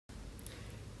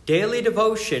Daily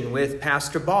Devotion with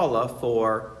Pastor Balla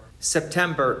for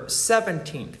September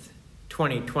 17th,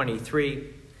 2023,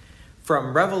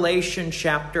 from Revelation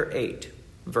chapter 8,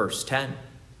 verse 10.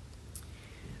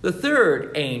 The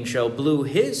third angel blew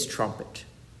his trumpet,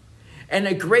 and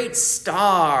a great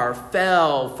star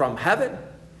fell from heaven,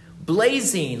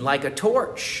 blazing like a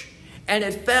torch, and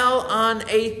it fell on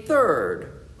a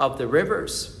third of the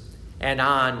rivers and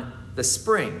on the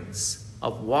springs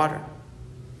of water.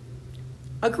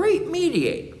 A great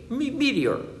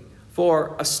meteor,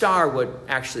 for a star would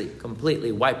actually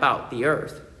completely wipe out the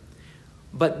earth.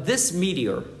 But this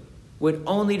meteor would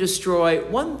only destroy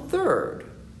 1/3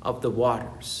 of the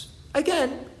waters.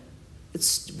 Again,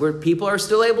 it's where people are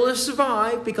still able to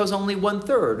survive because only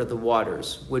 1/3 of the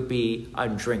waters would be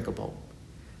undrinkable.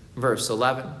 Verse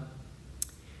 11.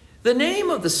 The name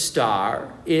of the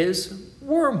star is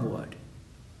Wormwood.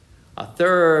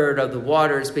 1/3 of the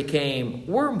waters became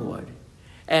wormwood,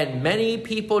 and many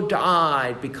people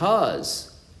died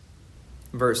because.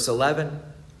 Verse 11.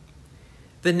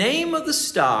 The name of the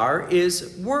star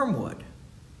is Wormwood.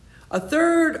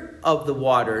 1/3 of the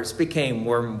waters became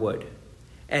wormwood,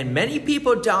 and many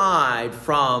people died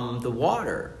from the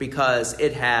water because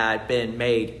it had been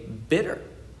made bitter.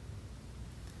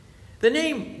 The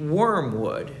name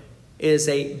wormwood is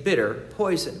a bitter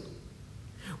poison.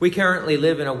 We currently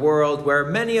live in a world where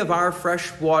many of our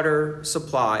fresh water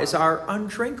supplies are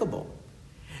undrinkable,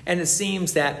 and it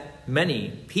seems that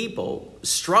many people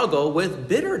struggle with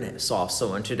bitterness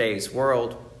also in today's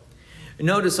world.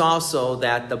 Notice also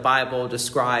that the Bible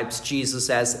describes Jesus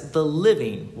as the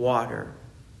living water,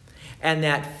 and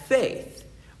that faith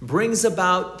brings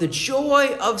about the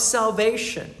joy of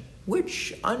salvation,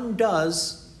 which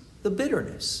undoes the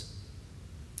bitterness.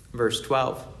 Verse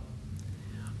 12.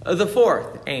 The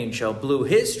fourth angel blew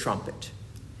his trumpet,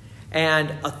 and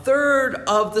 1/3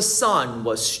 of the sun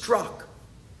was struck,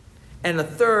 and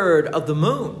 1/3 of the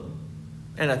moon,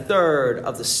 and 1/3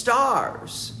 of the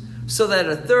stars, so that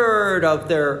 1/3 of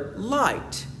their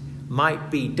light might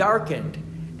be darkened,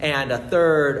 and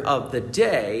 1/3 of the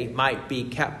day might be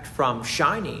kept from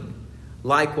shining,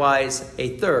 likewise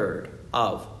 1/3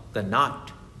 of the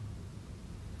night.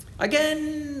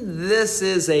 Again, this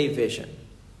is a vision,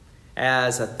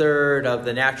 as 1/3 of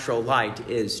the natural light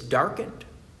is darkened.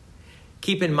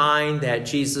 Keep in mind that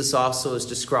Jesus also is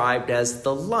described as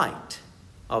the light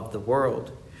of the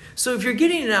world. So if you're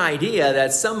getting an idea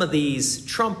that some of these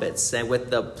trumpets, and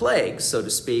with the plagues, so to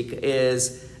speak,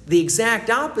 is the exact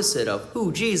opposite of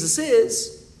who Jesus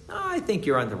is, I think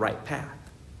you're on the right path.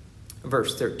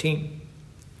 Verse 13.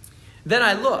 Then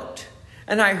I looked,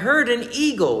 and I heard an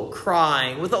eagle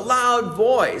crying with a loud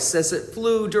voice as it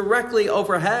flew directly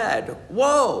overhead.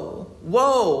 Woe,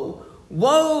 woe,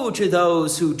 woe to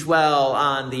those who dwell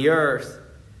on the earth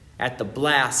at the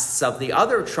blasts of the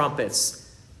other trumpets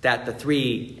that the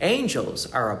 3 angels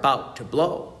are about to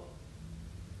blow.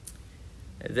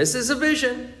 This is a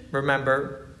vision.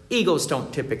 Remember, eagles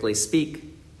don't typically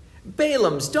speak.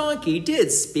 Balaam's donkey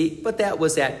did speak, but that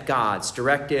was at God's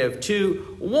directive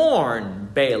to warn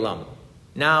Balaam.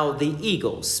 Now the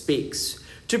eagle speaks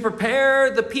to prepare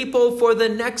the people for the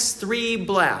next 3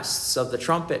 blasts of the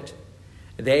trumpet.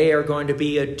 They are going to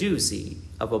be a doozy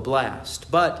of a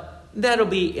blast, but that'll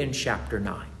be in chapter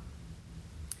 9.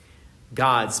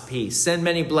 God's peace and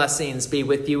many blessings be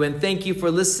with you, and thank you for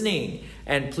listening.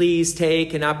 And please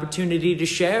take an opportunity to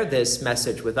share this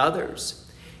message with others.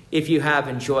 If you have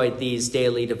enjoyed these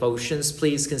daily devotions,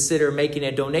 please consider making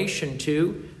a donation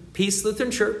to Peace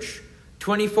Lutheran Church,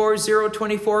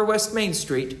 24024 West Main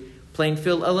Street,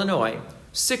 Plainfield, Illinois,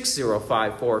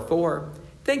 60544.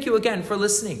 Thank you again for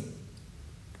listening.